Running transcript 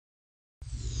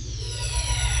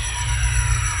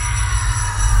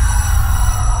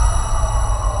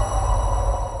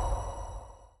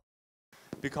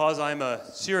Because I'm a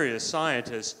serious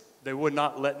scientist, they would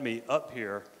not let me up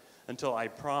here until I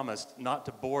promised not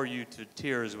to bore you to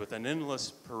tears with an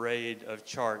endless parade of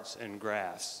charts and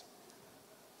graphs.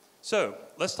 So,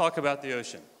 let's talk about the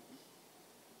ocean.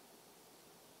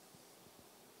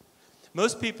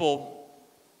 Most people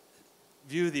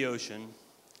view the ocean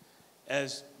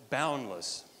as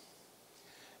boundless,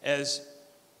 as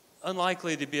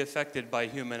unlikely to be affected by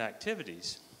human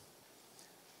activities.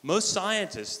 Most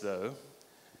scientists, though,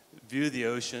 view the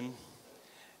ocean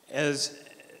as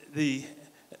the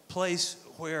place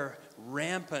where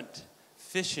rampant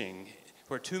fishing,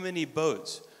 where too many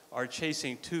boats are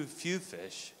chasing too few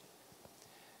fish.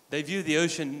 They view the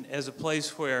ocean as a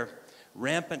place where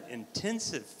rampant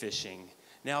intensive fishing,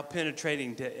 now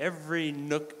penetrating to every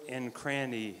nook and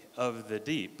cranny of the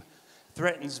deep,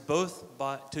 threatens both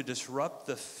to disrupt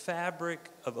the fabric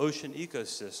of ocean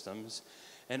ecosystems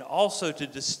and also to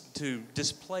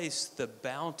displace the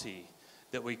bounty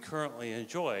that we currently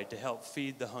enjoy to help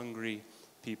feed the hungry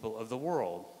people of the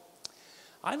world.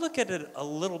 I look at it a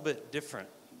little bit different,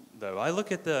 though. I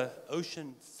look at the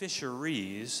ocean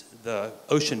fisheries, the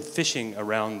ocean fishing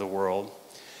around the world,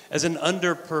 as an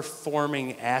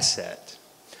underperforming asset,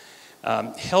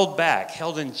 held back,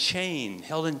 held in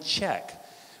check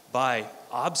by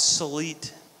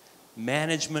obsolete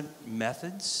management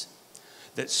methods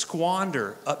that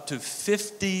squander up to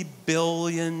 $50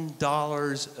 billion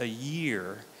a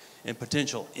year in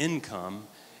potential income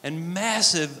and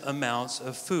massive amounts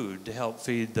of food to help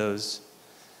feed those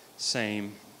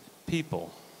same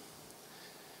people.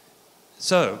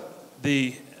 So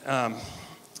the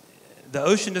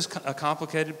ocean is a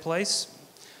complicated place,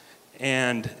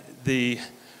 and the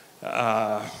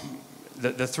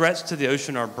threats to the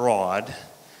ocean are broad.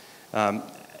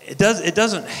 It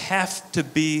doesn't have to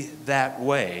be that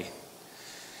way.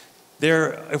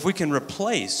 If we can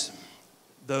replace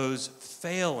those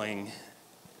failing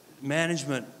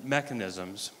management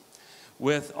mechanisms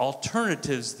with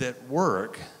alternatives that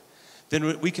work,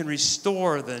 then we can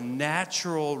restore the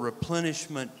natural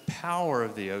replenishment power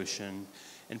of the ocean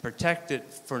and protect it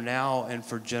for now and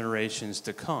for generations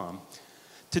to come.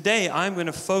 Today, I'm going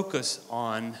to focus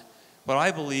on what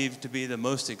I believe to be the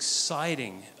most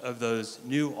exciting of those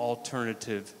new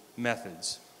alternative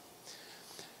methods.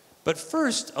 But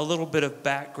first, a little bit of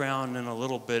background and a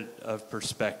little bit of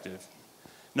perspective.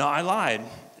 No, I lied.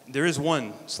 There is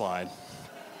one slide.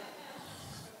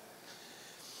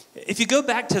 If you go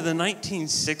back to the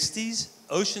 1960s,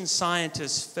 ocean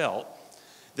scientists felt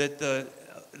that the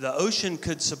ocean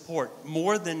could support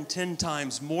more than 10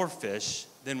 times more fish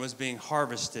than was being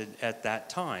harvested at that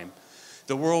time.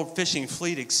 The world fishing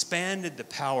fleet expanded, the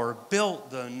power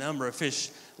built, the number of fish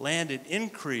landed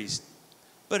increased,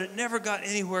 but it never got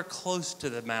anywhere close to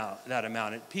that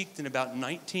amount. It peaked in about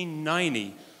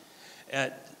 1990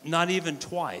 at not even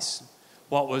twice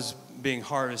what was being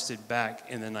harvested back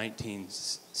in the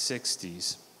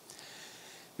 1960s.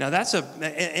 Now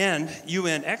and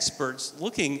UN experts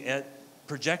looking at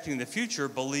projecting the future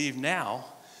believe now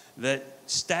that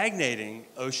stagnating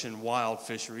ocean wild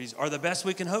fisheries are the best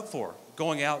we can hope for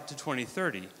going out to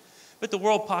 2030. But the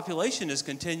world population is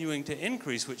continuing to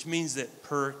increase, which means that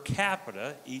per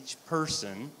capita, each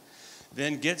person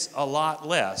then gets a lot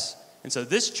less. And so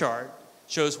this chart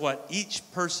shows what each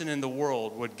person in the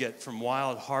world would get from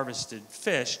wild harvested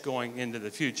fish going into the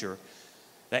future.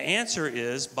 The answer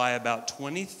is by about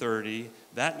 2030,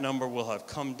 that number will have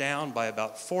come down by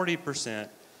about 40%,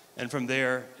 and from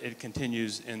there, it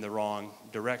continues in the wrong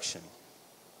direction.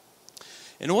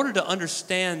 In order to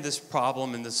understand this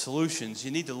problem and the solutions, you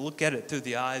need to look at it through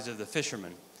the eyes of the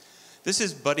fishermen. This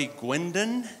is Buddy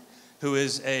Gwendon, who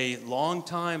is a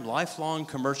lifelong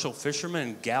commercial fisherman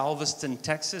in Galveston,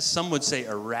 Texas. Some would say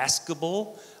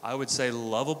irascible. I would say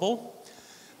lovable.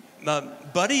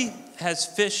 Buddy has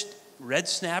fished red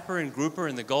snapper and grouper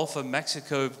in the Gulf of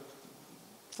Mexico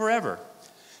forever.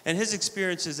 And his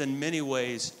experience is in many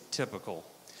ways typical.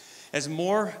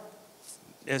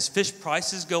 As fish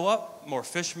prices go up, more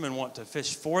fishermen want to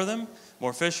fish for them.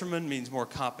 More fishermen means more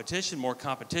competition. More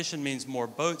competition means more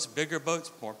boats, bigger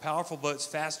boats, more powerful boats,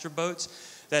 faster boats.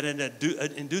 That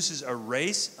induces a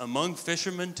race among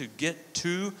fishermen to get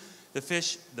to the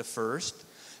fish the first.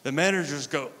 The managers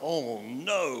go, oh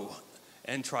no,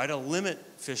 and try to limit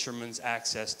fishermen's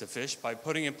access to fish by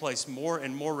putting in place more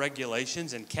and more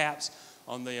regulations and caps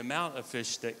on the amount of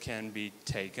fish that can be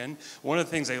taken. One of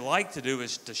the things they like to do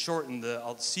is to shorten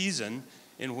the season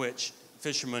in which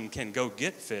fishermen can go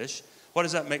get fish. What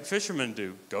does that make fishermen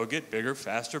do? Go get bigger,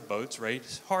 faster boats,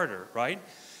 race harder, right?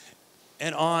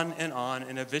 And on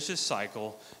in a vicious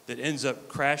cycle that ends up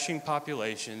crashing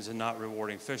populations and not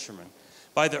rewarding fishermen.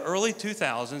 By the early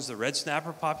 2000s, the red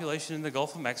snapper population in the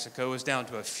Gulf of Mexico was down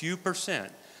to a few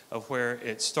percent of where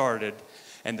it started.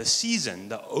 And the season,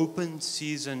 the open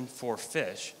season for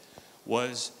fish,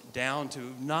 was down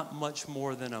to not much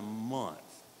more than a month.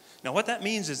 Now, what that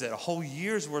means is that a whole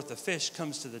year's worth of fish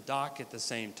comes to the dock at the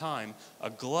same time. A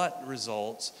glut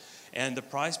results, and the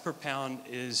price per pound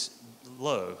is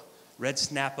low. Red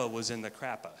snapper was in the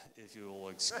crapper, if you will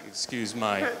excuse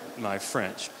my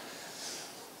French.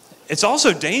 It's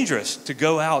also dangerous to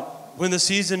go out when the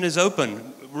season is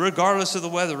open, regardless of the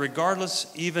weather, regardless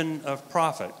even of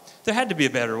profit. There had to be a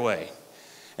better way.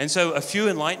 And so a few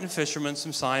enlightened fishermen,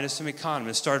 some scientists, some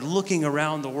economists started looking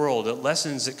around the world at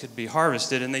lessons that could be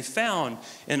harvested, and they found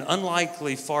in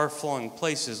unlikely far-flung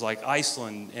places like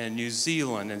Iceland and New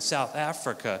Zealand and South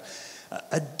Africa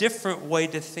a different way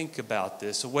to think about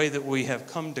this, a way that we have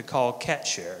come to call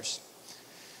catch shares.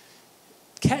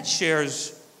 Catch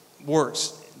shares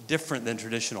works different than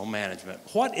traditional management.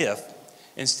 What if,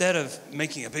 instead of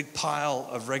making a big pile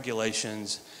of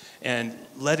regulations and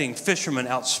letting fishermen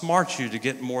outsmart you to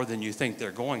get more than you think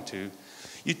they're going to,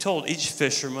 you told each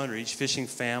fisherman or each fishing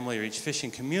family or each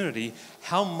fishing community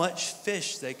how much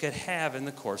fish they could have in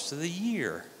the course of the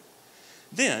year?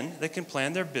 Then they can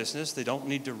plan their business. They don't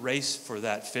need to race for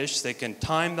that fish. They can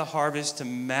time the harvest to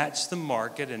match the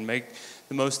market and make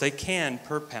the most they can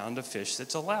per pound of fish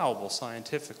that's allowable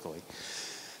scientifically.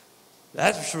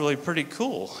 That's really pretty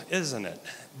cool, isn't it?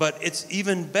 But it's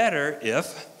even better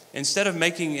if, instead of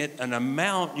making it an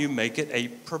amount, you make it a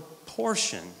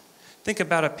proportion. Think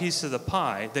about a piece of the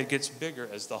pie that gets bigger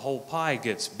as the whole pie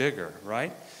gets bigger,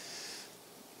 right?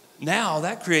 Now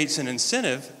that creates an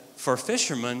incentive for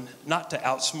fishermen not to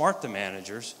outsmart the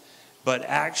managers, but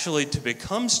actually to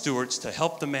become stewards to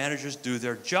help the managers do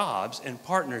their jobs in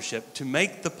partnership to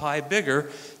make the pie bigger,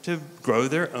 to grow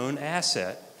their own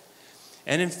asset.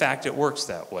 And in fact, it works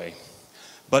that way.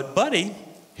 But Buddy,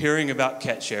 hearing about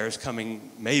catch shares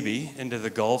coming maybe into the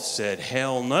Gulf, said,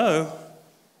 hell no.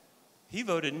 He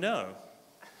voted no.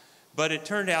 But it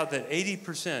turned out that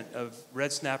 80% of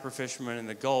red snapper fishermen in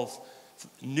the Gulf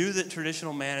knew that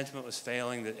traditional management was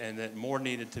failing and that more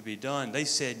needed to be done. They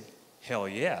said, hell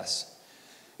yes.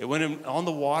 It went on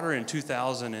the water in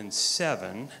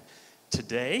 2007.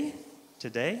 Today,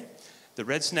 the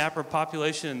red snapper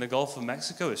population in the Gulf of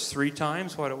Mexico is 3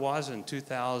 times what it was in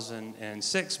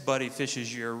 2006. Buddy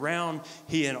fishes year-round.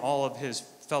 He and all of his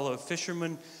fellow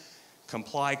fishermen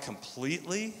comply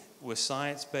completely with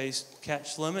science-based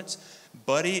catch limits.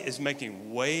 Buddy is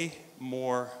making way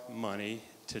more money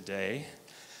today.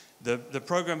 The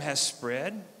program has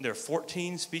spread. There are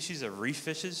 14 species of reef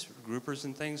fishes, groupers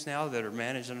and things now that are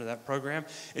managed under that program.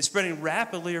 It's spreading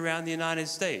rapidly around the United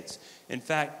States. In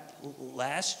fact,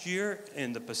 last year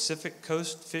in the Pacific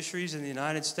Coast fisheries in the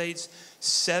United States,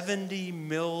 70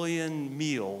 million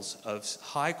meals of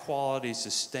high-quality,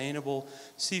 sustainable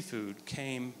seafood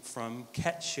came from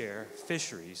catch share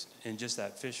fisheries in just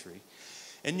that fishery.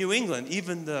 In New England,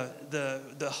 even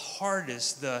the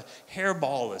hardest, the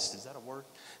hairballist, is that a word?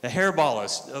 The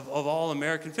hairballist of all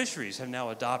American fisheries have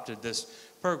now adopted this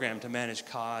program to manage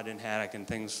cod and haddock and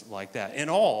things like that. In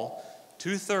all,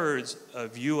 2/3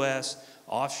 of U.S.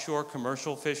 offshore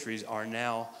commercial fisheries are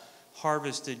now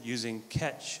harvested using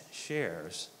catch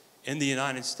shares. In the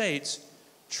United States,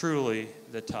 truly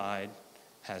the tide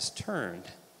has turned.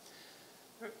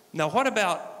 Now, what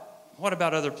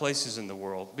about other places in the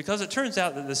world? Because it turns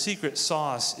out that the secret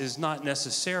sauce is not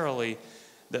necessarily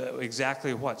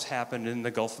exactly what's happened in the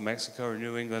Gulf of Mexico or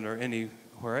New England or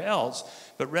anywhere else,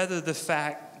 but rather the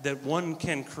fact that one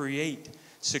can create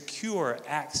secure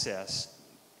access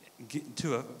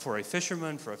for a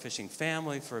fisherman, for a fishing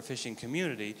family, for a fishing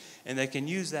community, and they can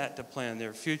use that to plan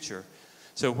their future.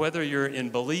 So whether you're in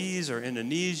Belize or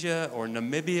Indonesia or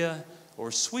Namibia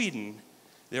or Sweden,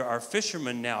 there are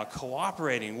fishermen now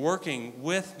cooperating, working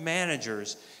with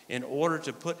managers in order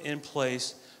to put in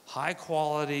place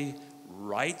high-quality,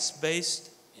 rights-based,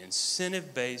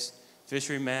 incentive-based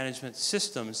fishery management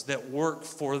systems that work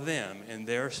for them in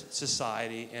their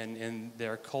society and in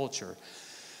their culture.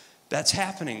 That's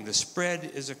happening. The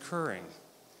spread is occurring.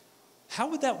 How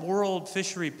would that world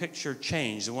fishery picture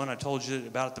change? The one I told you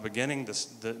about at the beginning,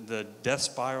 the death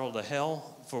spiral to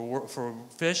hell for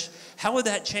fish. How would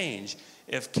that change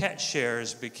if catch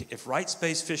shares, if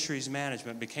rights-based fisheries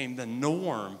management became the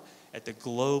norm at the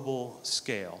global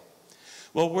scale?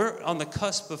 Well, we're on the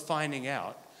cusp of finding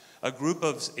out. A group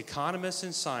of economists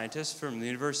and scientists from the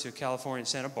University of California,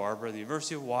 Santa Barbara, the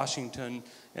University of Washington,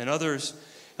 and others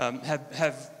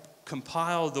have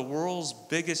compiled the world's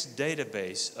biggest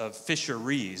database of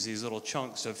fisheries, these little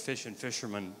chunks of fish and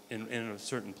fishermen in a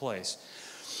certain place.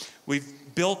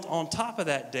 We've built on top of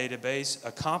that database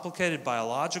a complicated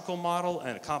biological model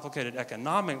and a complicated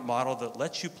economic model that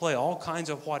lets you play all kinds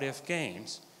of what-if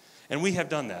games. And we have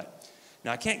done that.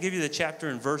 Now, I can't give you the chapter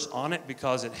and verse on it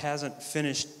because it hasn't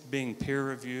finished being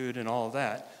peer-reviewed and all of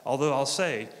that. Although I'll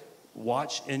say,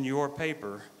 watch in your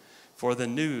paper for the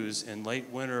news in late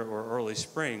winter or early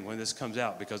spring when this comes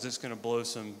out, because it's going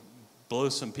to blow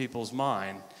some people's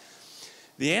mind.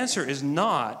 The answer is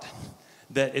not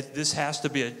that this has to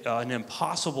be an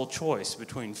impossible choice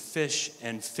between fish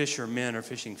and fishermen or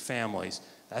fishing families.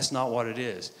 That's not what it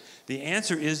is. The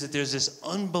answer is that there's this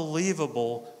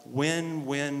unbelievable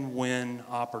win-win-win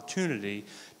opportunity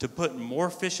to put more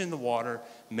fish in the water,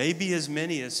 maybe as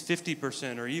many as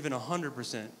 50% or even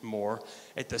 100% more.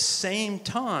 At the same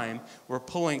time, we're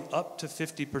pulling up to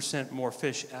 50% more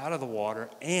fish out of the water,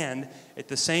 and at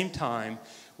the same time,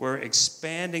 we're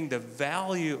expanding the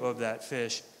value of that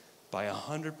fish by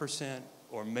 100%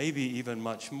 or maybe even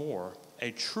much more.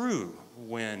 A true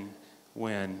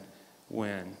win-win-win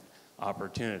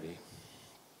opportunity.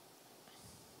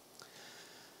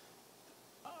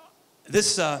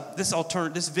 This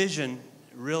vision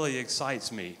really excites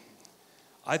me.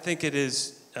 I think it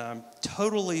is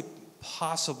totally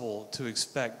possible to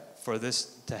expect for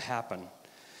this to happen.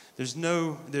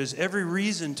 There's every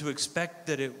reason to expect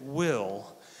that it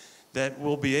will, that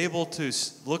we'll be able to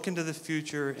look into the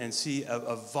future and see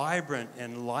a vibrant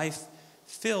and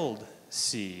life-filled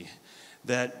sea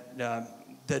that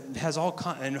has all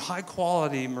kinds and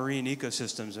high-quality marine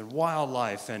ecosystems and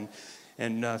wildlife and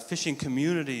fishing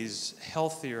communities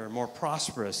healthier, more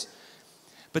prosperous.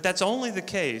 But that's only the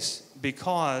case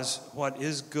because what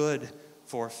is good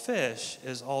for fish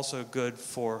is also good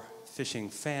for fishing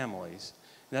families.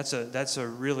 That's a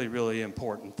really, really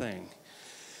important thing.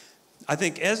 I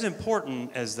think as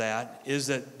important as that is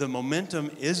that the momentum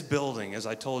is building, as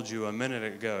I told you a minute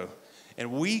ago.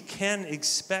 And we can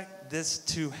expect this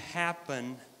to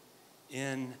happen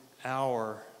in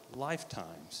our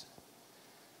lifetimes.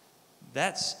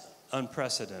 That's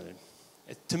unprecedented.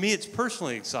 To me, it's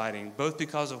personally exciting, both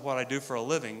because of what I do for a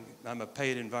living. I'm a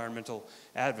paid environmental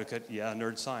advocate. Yeah, a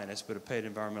nerd scientist, but a paid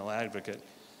environmental advocate.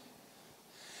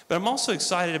 But I'm also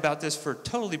excited about this for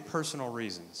totally personal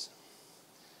reasons.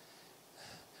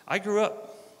 I grew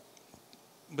up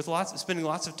with spending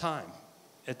lots of time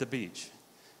at the beach,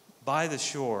 by the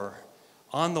shore,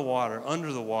 on the water,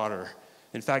 under the water.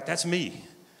 In fact, that's me,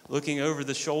 looking over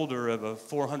the shoulder of a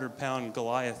 400-pound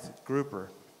Goliath grouper.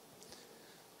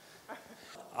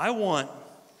 I want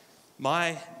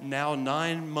my now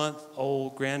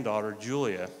 9-month-old granddaughter,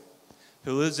 Julia,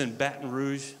 who lives in Baton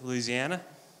Rouge, Louisiana,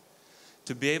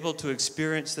 to be able to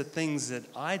experience the things that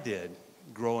I did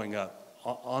growing up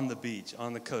on the beach,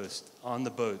 on the coast, on the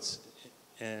boats,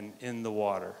 and in the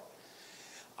water.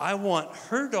 I want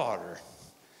her daughter,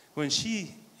 when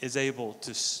she is able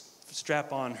to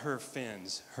strap on her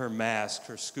fins, her mask,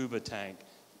 her scuba tank,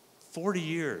 40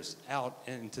 years out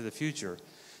into the future,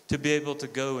 to be able to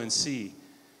go and see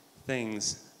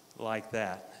things like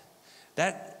that.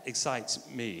 That excites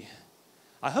me.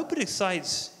 I hope it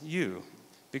excites you,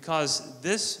 because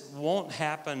this won't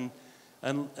happen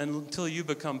until you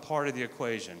become part of the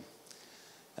equation.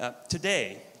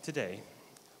 Today,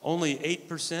 only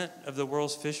 8% of the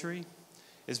world's fishery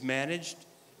is managed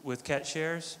with catch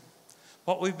shares.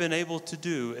 What we've been able to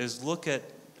do is look at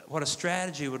what a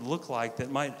strategy would look like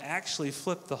that might actually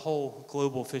flip the whole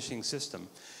global fishing system.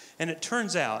 And it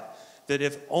turns out that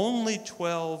if only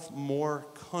 12 more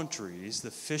countries,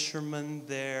 the fishermen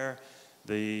there,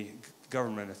 the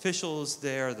government officials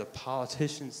there, the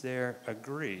politicians there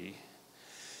agree,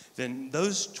 then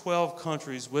those 12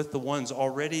 countries with the ones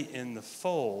already in the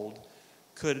fold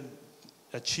could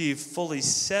achieve fully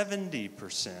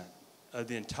 70% of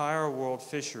the entire world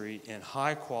fishery in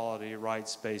high-quality,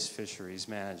 rights-based fisheries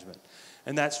management.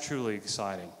 And that's truly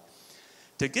exciting.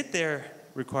 To get there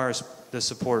requires the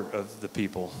support of the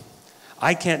people.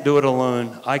 I can't do it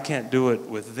alone. I can't do it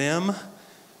with them.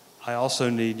 I also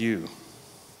need you.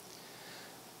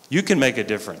 You can make a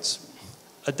difference.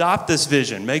 Adopt this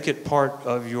vision. Make it part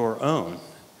of your own.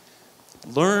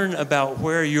 Learn about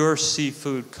where your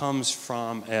seafood comes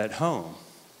from at home.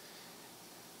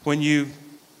 When you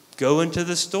go into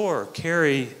the store,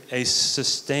 carry a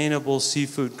sustainable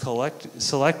seafood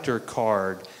selector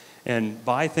card and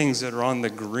buy things that are on the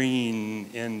green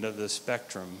end of the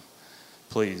spectrum,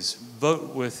 please.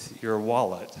 Vote with your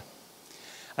wallet.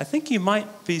 I think you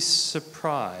might be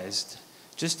surprised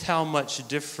just how much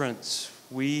difference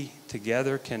we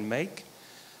together can make,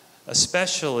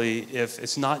 especially if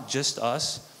it's not just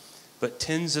us, but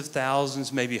tens of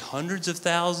thousands, maybe hundreds of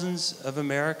thousands of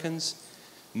Americans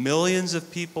millions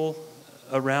of people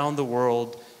around the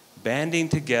world banding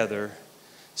together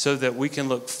so that we can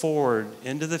look forward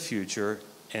into the future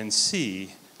and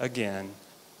see again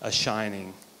a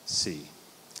shining sea.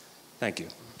 Thank you.